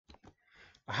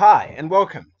Hi and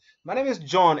welcome. My name is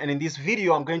John, and in this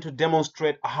video I'm going to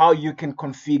demonstrate how you can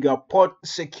configure port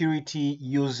security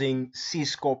using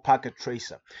Cisco Packet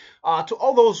Tracer. To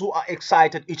all those who are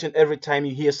excited each and every time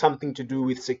you hear something to do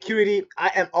with security,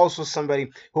 I am also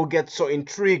somebody who gets so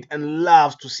intrigued and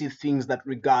loves to see things that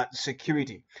regard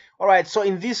security. Alright, so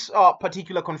in this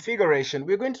particular configuration,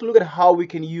 we're going to look at how we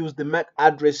can use the MAC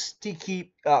address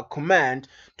sticky command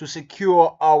to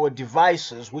secure our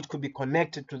devices which could be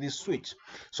connected to this switch.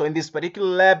 So in this particular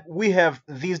lab, we have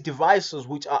these devices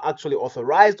which are actually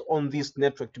authorized on this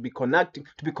network to be connected,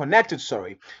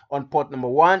 on port number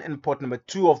 1 and port number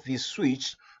 2 of this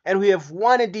switch. And we have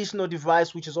one additional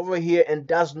device which is over here and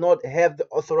does not have the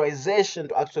authorization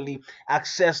to actually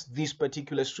access this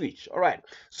particular switch. All right,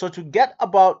 so to get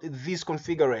about this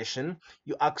configuration,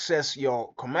 you access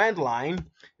your command line,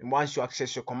 and once you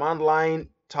access your command line,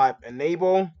 type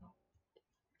enable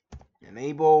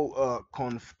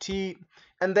conf t,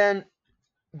 and then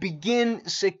begin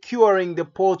securing the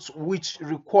ports which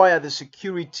require the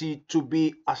security to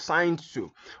be assigned to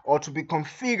or to be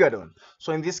configured on.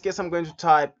 So in this case, I'm going to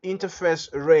type interface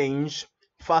range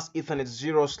fast Ethernet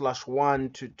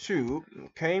 0/1 to 2.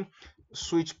 Okay,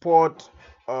 switch port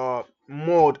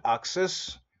mode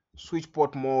access, switch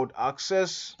port mode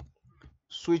access,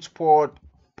 switch port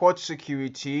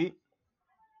security,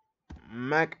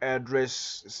 MAC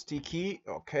address sticky.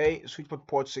 Okay, switch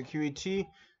port security,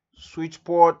 switch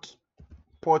port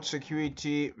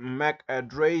security, MAC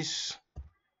address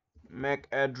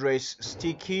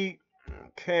sticky.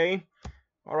 Okay,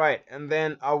 all right, and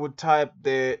then I would type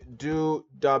the do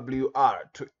wr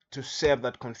to save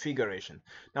that configuration.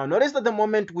 Now notice that the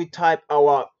moment we type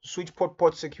our switch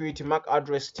port security MAC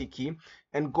address sticky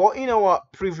and go in our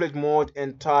privilege mode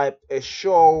and type a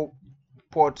show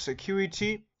port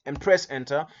security and press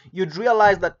enter, you'd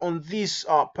realize that on this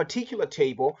particular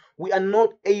table we are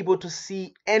not able to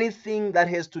see anything that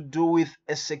has to do with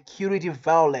a security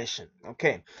violation.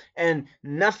 Okay, and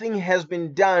nothing has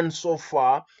been done so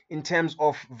far in terms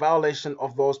of violation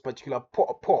of those particular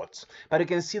ports, but you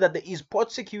can see that there is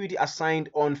port security assigned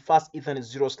on fast Ethernet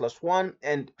 0/1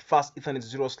 and fast Ethernet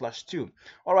 0/2.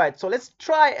 All right, so let's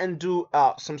try and do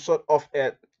some sort of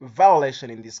a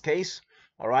violation in this case.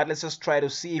 All right, let's just try to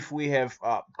see if we have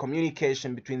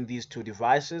communication between these two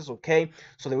devices. Okay,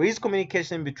 so there is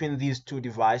communication between these two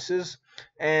devices,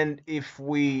 and if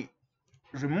we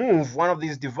remove one of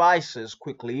these devices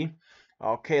quickly,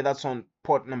 okay, that's on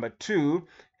port number 2,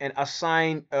 and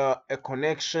assign a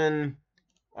connection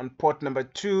on port number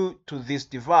 2 to this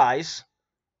device,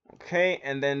 okay,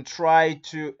 and then try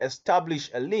to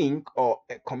establish a link or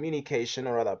a communication,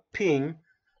 or rather ping.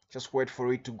 Just wait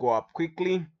for it to go up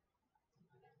quickly.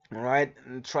 All right,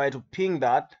 and try to ping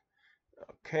that.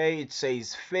 Okay, it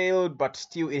says failed, but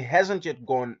still it hasn't yet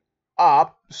gone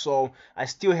up, so I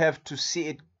still have to see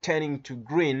it turning to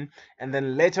green, and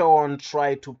then later on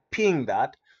try to ping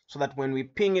that, so that when we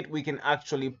ping it we can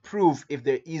actually prove if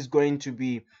there is going to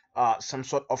be some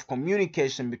sort of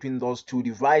communication between those two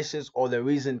devices, or there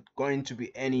isn't going to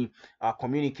be any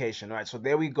communication. Right, so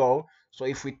there we go. So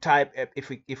if we type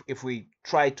if we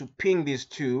try to ping these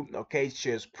two, okay, it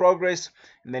shows progress,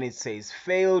 and then it says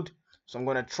failed. So I'm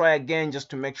going to try again just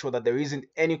to make sure that there isn't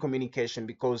any communication,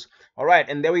 because, all right,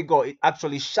 and there we go, it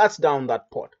actually shuts down that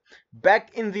port.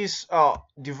 Back in this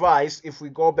device, if we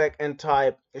go back and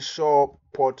type show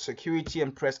port security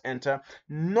and press enter,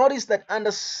 notice that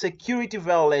under security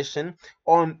violation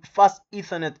on fast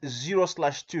Ethernet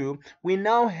 0/2, we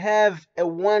now have a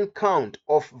 1 count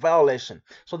of violation.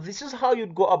 So this is how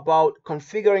you'd go about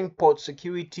configuring port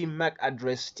security MAC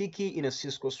address sticky in a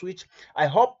Cisco switch. I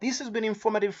hope this has been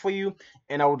informative for you,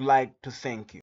 and I would like to thank you.